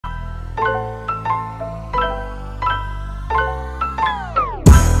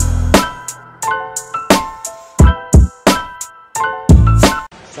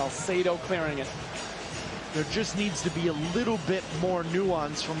Salcedo clearing it. There just needs to be a little bit more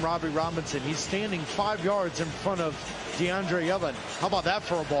nuance from Robbie Robinson. He's standing 5 yards in front of DeAndre Yedlin. How about that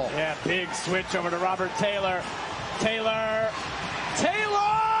for a ball? Yeah, big switch over to Robert Taylor. Taylor! And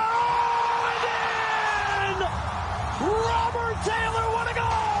in! Robert Taylor, what a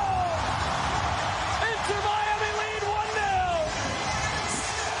goal! Inter Miami lead 1-0.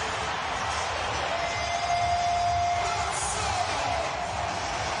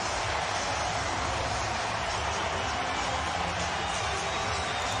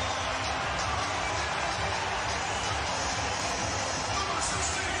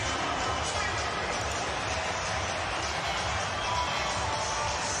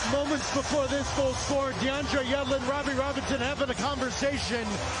 Moments before this goal scored, DeAndre Yedlin, Robbie Robinson having a conversation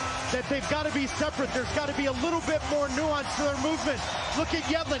that they've got to be separate. There's got to be a little bit more nuance to their movement. Look at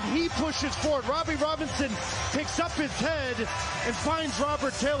Yedlin. He pushes forward. Robbie Robinson picks up his head and finds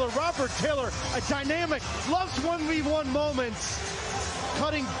Robert Taylor. Robert Taylor, a dynamic, loves 1v1 moments,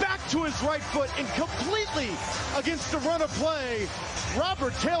 cutting back to his right foot and completely against the run of play.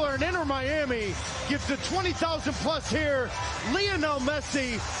 Robert Taylor and Inter Miami gives the 20,000 plus here. Lionel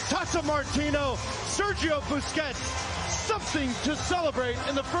Messi, Tata Martino, Sergio Busquets, something to celebrate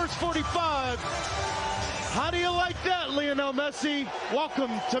in the first 45. How do you like that, Lionel Messi?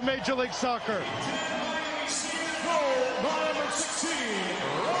 Welcome to Major League Soccer. Number 16,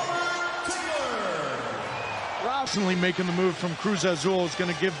 Robert Taylor. Constantly making the move from Cruz Azul is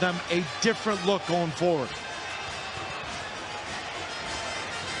going to give them a different look going forward.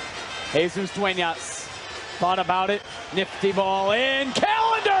 Jesus Duenas thought about it. Nifty ball in.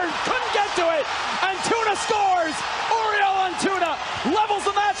 Calendar couldn't get to it. Antuna scores. Oriol Antuna levels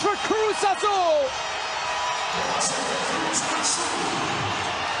the match for Cruz Azul.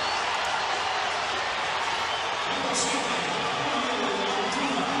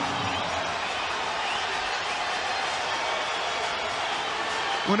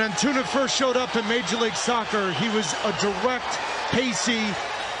 When Antuna first showed up in Major League Soccer, he was a direct, pacey,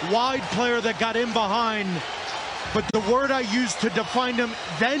 wide player that got in behind. But the word I used to define him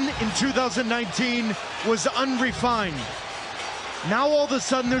then in 2019 was unrefined. Now all of a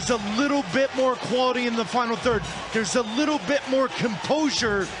sudden there's a little bit more quality in the final third. There's a little bit more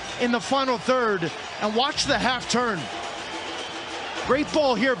composure in the final third. And watch the half turn. Great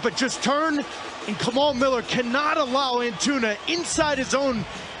ball here, but just turn, and Kamal Miller cannot allow Antuna inside his own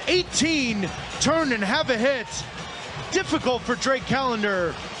 18, turn and have a hit. Difficult for Drake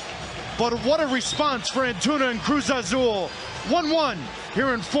Calendar, but what a response for Antuna and Cruz Azul. 1-1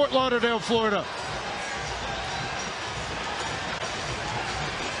 here in Fort Lauderdale, Florida.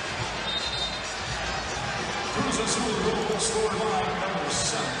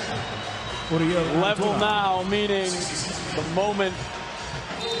 Level now, meaning the moment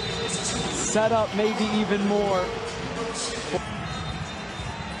set up maybe even more.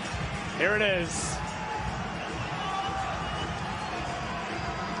 Here it is.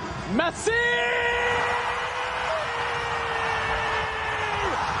 Messi!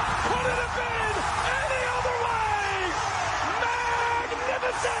 Could it have been any other way?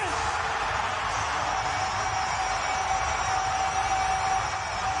 Magnificent!